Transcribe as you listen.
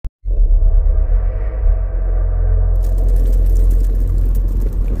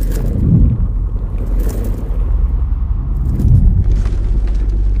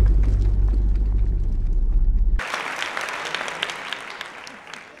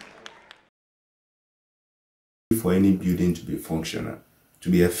For any building to be functional, to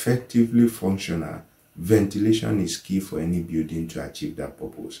be effectively functional, ventilation is key for any building to achieve that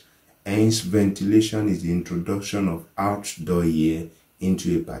purpose. Hence, ventilation is the introduction of outdoor air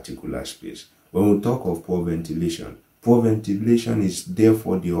into a particular space. When we talk of poor ventilation is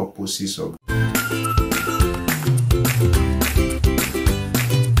therefore the opposite of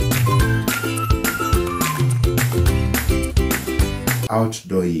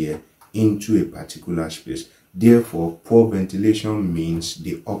outdoor air into a particular space. Therefore, poor ventilation means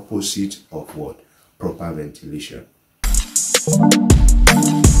the opposite of what? Proper ventilation.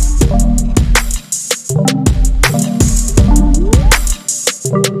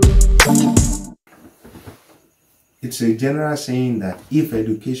 It's a general saying that if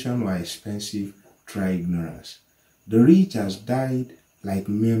education were expensive, try ignorance. The rich has died like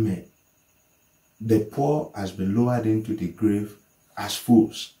mere men. The poor has been lowered into the grave as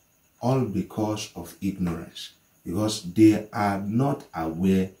fools, all because of ignorance, because they are not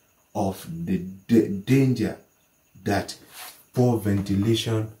aware of the danger that poor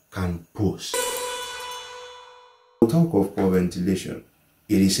ventilation can pose. We'll talk of poor ventilation.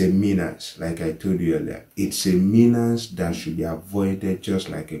 It is a menace, like I told you earlier. It's a menace that should be avoided, just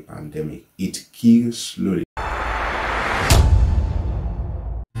like a pandemic. It kills slowly.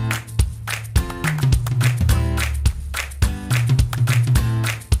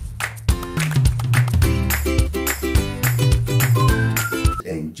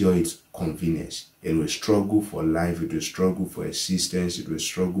 Enjoy its convenience. It will struggle for life, it will struggle for existence, it will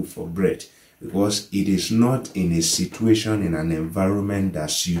struggle for bread, because it is not in a situation, in an environment that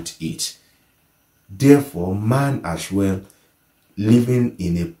suits it. Therefore, man as well, living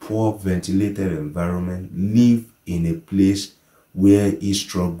in a poor ventilated environment, live in a place where he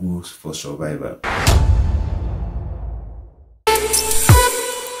struggles for survival.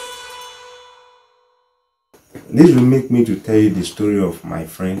 This will make me to tell you the story of my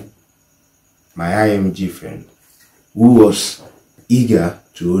friend, my IMG friend, who was eager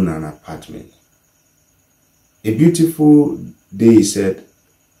to own an apartment. A beautiful day he said,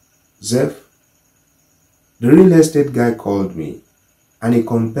 "Zeph, the real estate guy called me and he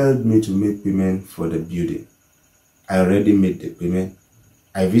compelled me to make payment for the building. I already made the payment.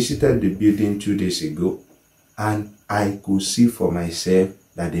 I visited the building 2 days ago and I could see for myself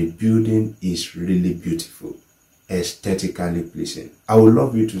that the building is really beautiful, aesthetically pleasing. I would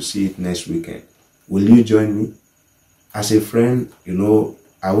love you to see it next weekend. Will you join me?" As a friend,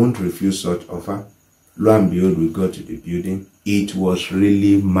 I won't refuse such offer. Lo and behold, we got to the building. It was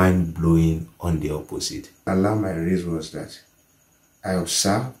really mind-blowing on the opposite. My reason was that I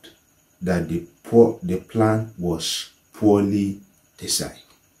observed that the plan was poorly designed.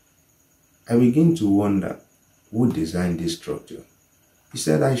 I began to wonder, who designed this structure? He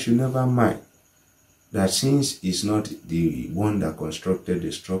said I should never mind, that since he's not the one that constructed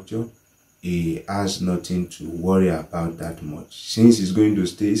the structure, he has nothing to worry about that much. Since he's going to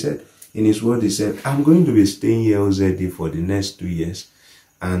stay, he said, in his word, he said, "I'm going to be staying here OZD for the next 2 years,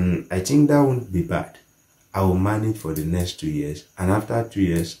 and I think that won't be bad. I will manage for the next 2 years, and after 2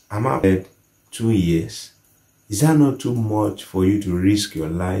 years, I'm out." 2 years? Is that not too much for you to risk your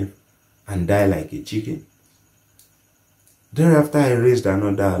life and die like a chicken? Thereafter, I raised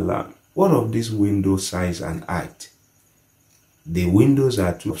another alarm. What of this window size and height? The windows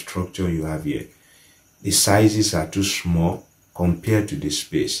are too structure you have here. The sizes are too small compared to the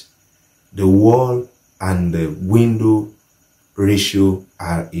space. The wall and the window ratio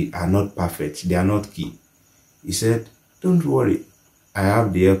are not perfect. They are not key. He said, "Don't worry. I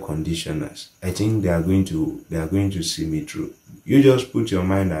have the air conditioners. I think they are going to see me through. You just put your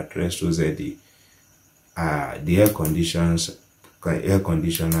mind at rest, OZD. The air conditioners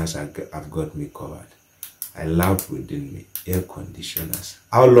have got me covered." I laughed within me. Air conditioners.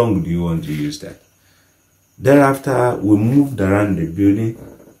 How long do you want to use that? Thereafter, we moved around the building,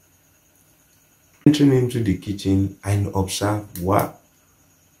 entering into the kitchen and observed, wow,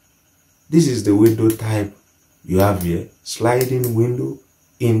 this is the window type you have here. Sliding window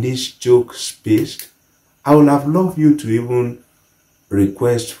in this choke space. I would have loved you to even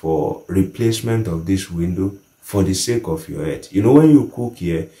request for replacement of this window for the sake of your health. When you cook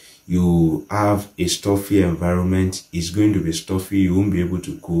here, you have a stuffy environment. It's going to be stuffy. You won't be able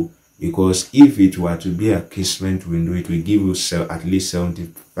to cook, because if it were to be a casement window, it will give you at least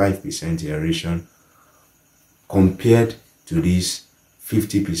 75% aeration compared to this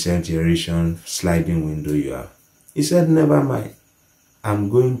 50% aeration sliding window you have. He said, "Never mind. I'm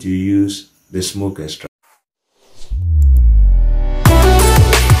going to use the smoke extractor."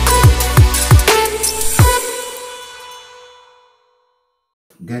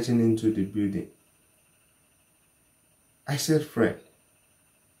 Getting into the building, I said, friend,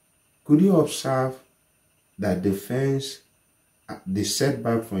 could you observe that the fence, the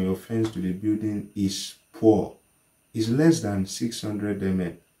setback from your fence to the building is poor? It's less than 600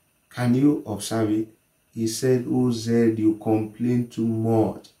 mm. Can you observe it? He said, oh Zed, you complain too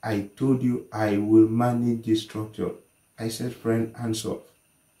much. I told you I will manage the structure. I said, friend, hands off.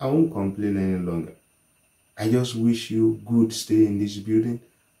 I won't complain any longer. I just wish you good stay in this building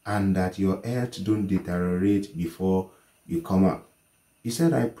and that your health don't deteriorate before you come out. He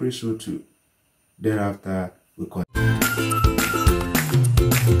said, I pray so too. Thereafter, we continue.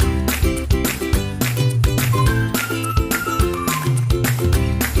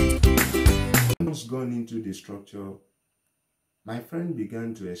 Once gone into the structure, my friend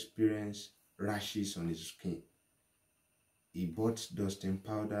began to experience rashes on his skin. He bought dusting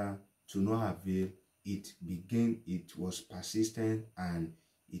powder, to no avail. It was persistent and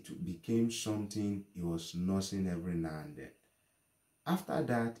it became something he was nursing every now and then. After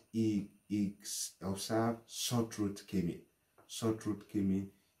that, he observed sore throat came in. Sore throat came in,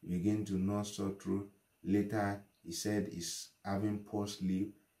 he began to nurse sore throat. Later, he said he's having poor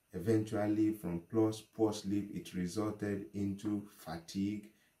sleep. Eventually, from poor sleep, it resulted into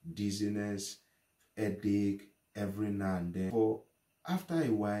fatigue, dizziness, headache every now and then. After a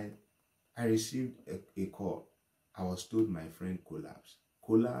while, I received a call. I was told my friend collapsed.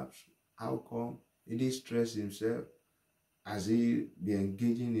 Collapsed? How come? Did he stress himself? Has he been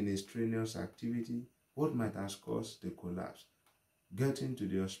engaging in a strenuous activity? What might have caused the collapse? Getting to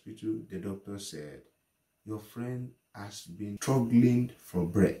the hospital, the doctor said, your friend has been struggling for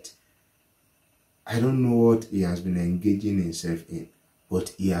breath. I don't know what he has been engaging himself in, but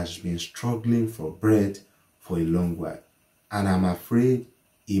he has been struggling for breath for a long while. And I'm afraid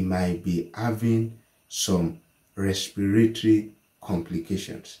he might be having some respiratory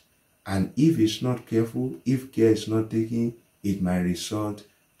complications. And if it's not careful, if care is not taken, it might result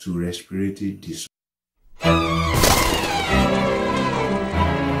to respiratory disorder.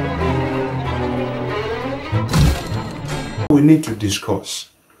 We need to discuss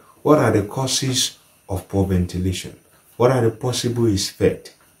what are the causes of poor ventilation, what are the possible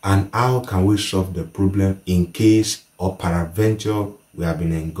effects, and how can we solve the problem in case or peradventure we have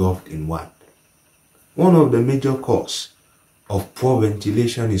been engulfed in one. One of the major causes of poor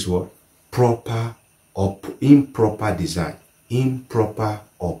ventilation is what? Proper or improper design. Improper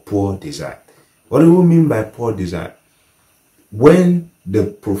or poor design. What do we mean by poor design? When the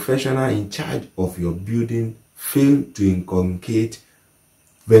professional in charge of your building fail to inculcate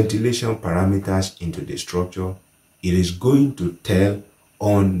ventilation parameters into the structure, it is going to tell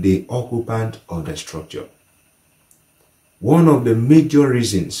on the occupant of the structure. One of the major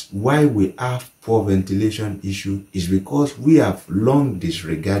reasons why we have poor ventilation issue is because we have long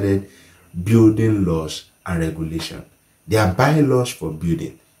disregarded building laws and regulation. There are bylaws for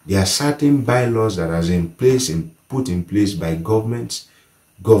building. There are certain bylaws that are put in place by government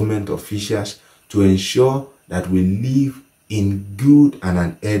officials to ensure that we live in good and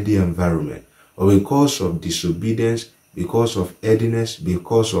an healthy environment. But because of disobedience, because of headiness,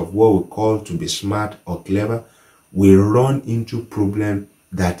 because of what we call to be smart or clever, we run into problems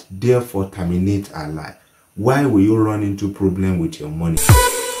that therefore terminate our life. Why will you run into problem with your money?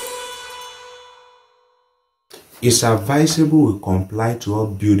 It's advisable we comply to all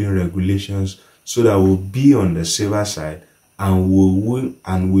building regulations so that we'll be on the safer side and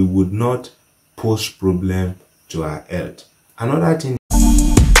we would not pose problem to our health. Another thing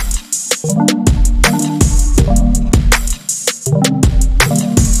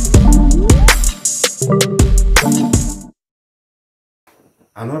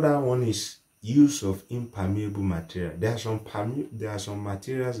Another one is use of impermeable material. There are some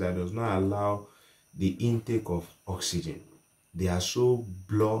materials that does not allow the intake of oxygen. They are so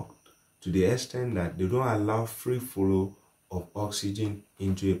blocked to the extent that they don't allow free flow of oxygen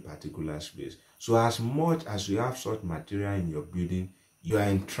into a particular space. So as much as you have such material in your building, you are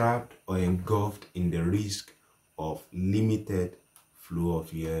entrapped or engulfed in the risk of limited flow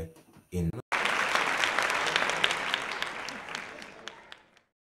of air in.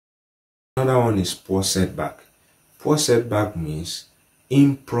 Another one is poor setback. Poor setback means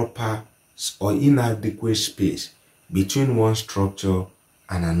improper or inadequate space between one structure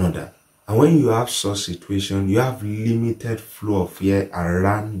and another. And when you have such situation, you have limited flow of air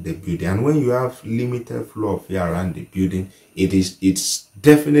around the building. And when you have limited flow of air around the building, it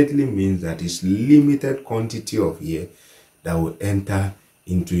definitely means that it's limited quantity of air that will enter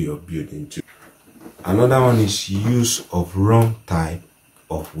into your building too. Another one is use of wrong type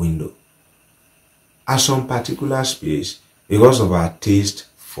of window. At some particular space, because of our taste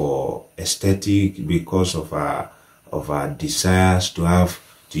for aesthetic, because of our of our desires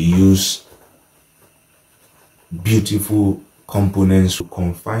to use beautiful components to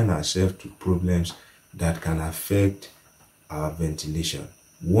confine ourselves to problems that can affect our ventilation.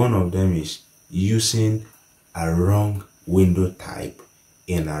 One of them is using a wrong window type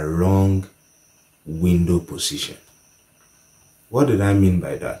in a wrong window position. What did I mean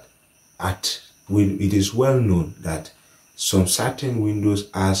by that? It is well known that some certain windows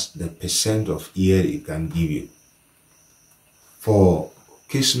has the percent of air it can give you. For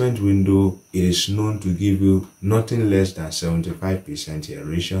casement window, it is known to give you nothing less than 75%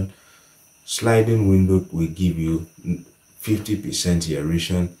 aeration. Sliding window will give you 50%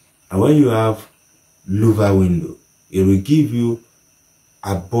 aeration. And when you have louver window, it will give you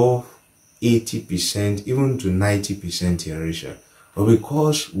above 80%, even to 90% aeration. But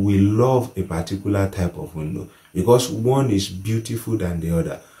because we love a particular type of window, because one is beautiful than the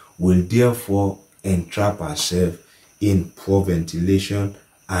other, we'll therefore entrap ourselves in poor ventilation,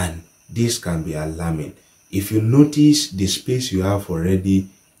 and this can be alarming. If you notice the space you have already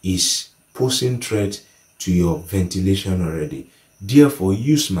is posing threat to your ventilation already, therefore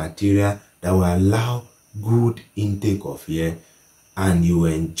use material that will allow good intake of air, and you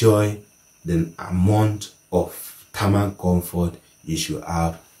will enjoy the amount of thermal comfort you should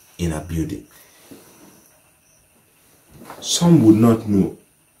have in a building. Some would not know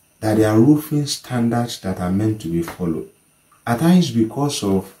that there are roofing standards that are meant to be followed. At times, because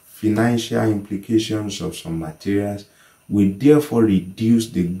of financial implications of some materials, we therefore reduce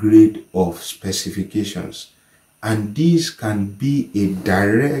the grade of specifications, and this can be a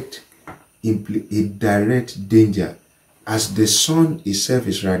direct danger, as the sun itself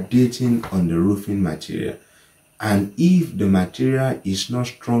is radiating on the roofing material. And if the material is not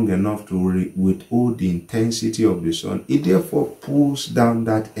strong enough to withhold the intensity of the sun, it therefore pulls down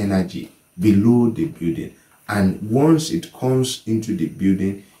that energy below the building. And once it comes into the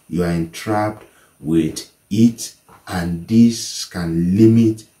building, you are entrapped with it, and this can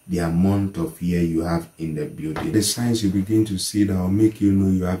limit the amount of air you have in the building. The signs you begin to see that will make you know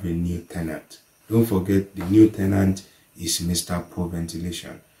you have a new tenant. Don't forget, the new tenant is Mr. Poor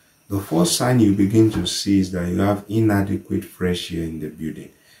Ventilation. The first sign you begin to see is that you have inadequate fresh air in the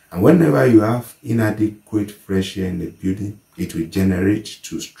building. And whenever you have inadequate fresh air in the building, it will generate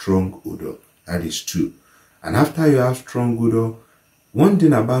to strong odor. That is 2. And after you have strong odor, one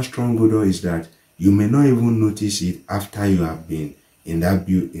thing about strong odor is that you may not even notice it after you have been in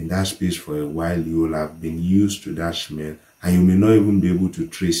that space for a while. You will have been used to that smell, and you may not even be able to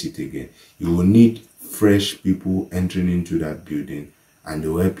trace it again. You will need fresh people entering into that building, and they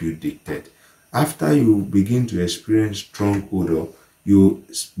will help you dictate. After you begin to experience strong odor, you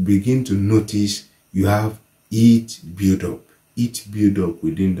begin to notice you have heat build up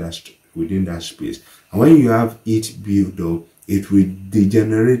within that space. And when you have heat build up, it will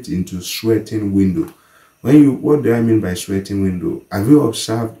degenerate into sweating window. What do I mean by sweating window? Have you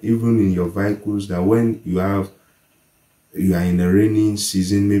observed even in your vehicles that when you are in the raining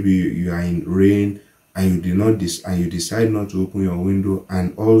season, maybe you are in rain, and you decide not to open your window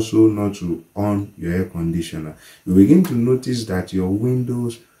and also not to on your air conditioner, you begin to notice that your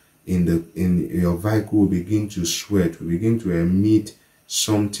windows in your vehicle will begin to sweat, will begin to emit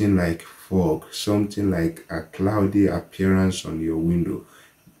something like fog, something like a cloudy appearance on your window.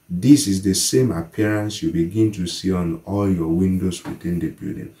 This is the same appearance you begin to see on all your windows within the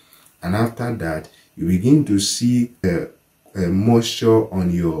building. And after that, you begin to see moisture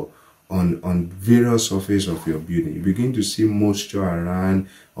on various surfaces of your building. You begin to see moisture around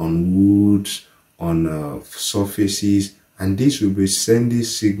on woods, on surfaces, and this will be sending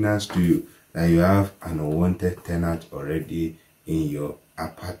signals to you that you have an unwanted tenant already in your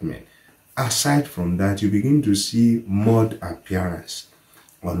apartment. Aside from that, you begin to see mud appearance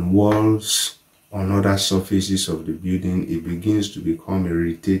on walls, on other surfaces of the building. It begins to become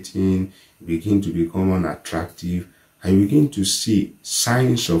irritating, it begins to become unattractive, and you begin to see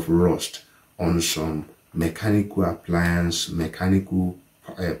signs of rust on some mechanical appliance, mechanical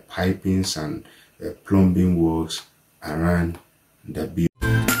pipings and plumbing works around the building.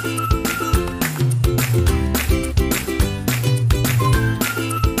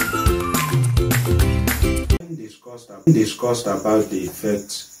 Discussed about the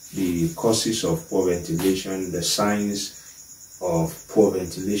effects, the causes of poor ventilation, the signs of poor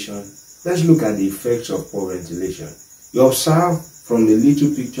ventilation. Let's look at the effects of poor ventilation. You observe from the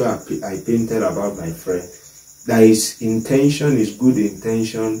little picture I painted about my friend that his intention, his good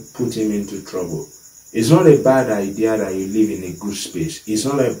intention, put him into trouble. It's not a bad idea that you live in a good space. It's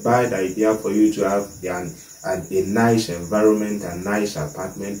not a bad idea for you to have a nice environment, a nice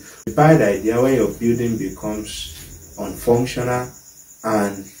apartment. A bad idea when your building becomes unfunctional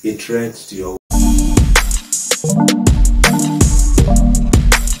and a threat to your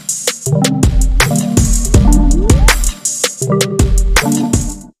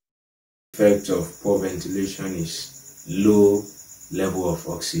effect of poor ventilation is low level of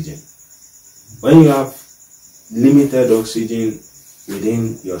oxygen. When you have limited oxygen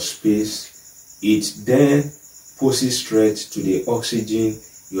within your space, it then poses threat to the oxygen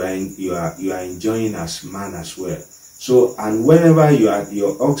you are enjoying as man as well. So, and whenever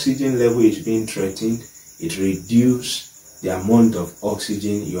your oxygen level is being threatened, it reduces the amount of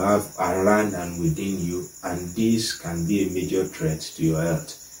oxygen you have around and within you, and this can be a major threat to your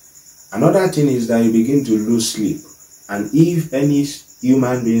health. Another thing is that you begin to lose sleep, and if any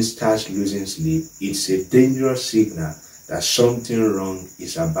human being starts losing sleep, it's a dangerous signal that something wrong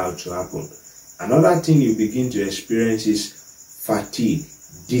is about to happen. Another thing you begin to experience is fatigue,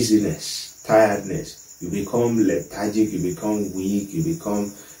 dizziness, tiredness. You become lethargic, you become weak, you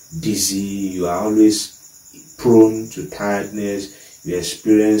become dizzy, you are always prone to tiredness, you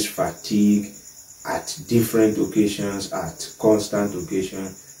experience fatigue at different occasions, at constant occasion.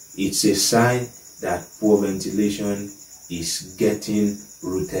 It's a sign that poor ventilation is getting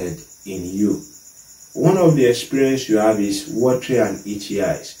rooted in you. One of the experience you have is watery and itchy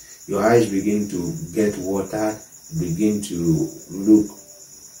eyes. Your eyes begin to get watered, begin to look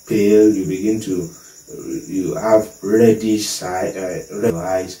pale, you have reddish red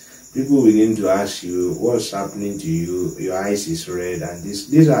eyes. People begin to ask you what's happening to you. Your eyes is red, and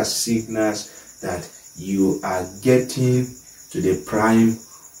these are signals that you are getting to the prime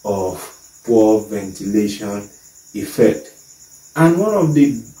of poor ventilation effect. And one of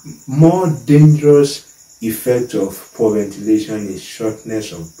the more dangerous effects of poor ventilation is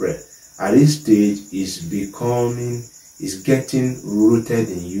shortness of breath. At this stage, is getting rooted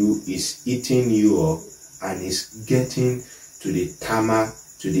in you, is eating you up, and is getting to the tarmac,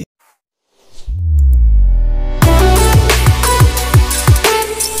 to the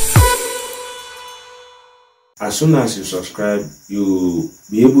As soon as you subscribe, you'll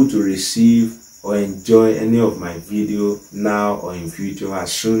be able to receive or enjoy any of my video now or in future.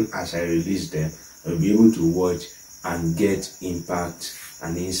 As soon as I release them, you'll be able to watch and get impact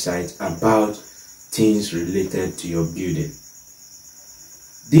and insight about things related to your building.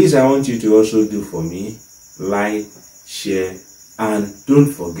 This I want you to also do for me: like, share, and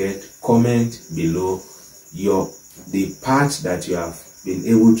don't forget, comment below the parts that you have been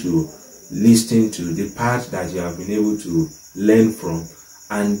able to listen to, the parts that you have been able to learn from,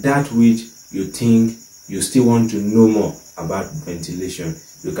 and that which you think you still want to know more about ventilation.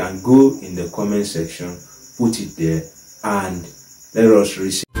 You can go in the comment section, put it there, and let us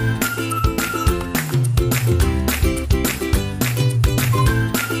receive.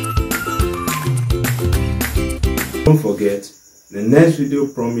 Don't forget, the next video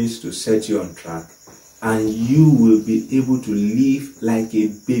promises to set you on track, and you will be able to live like a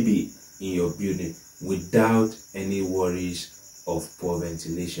baby in your building without any worries of poor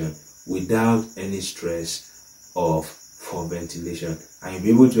ventilation, without any stress of poor ventilation, and you'll be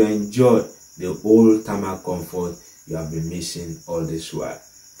able to enjoy the whole tarmac comfort you have been missing all this while.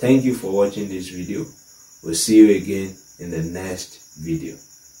 Thank you for watching this video. We'll see you again in the next video.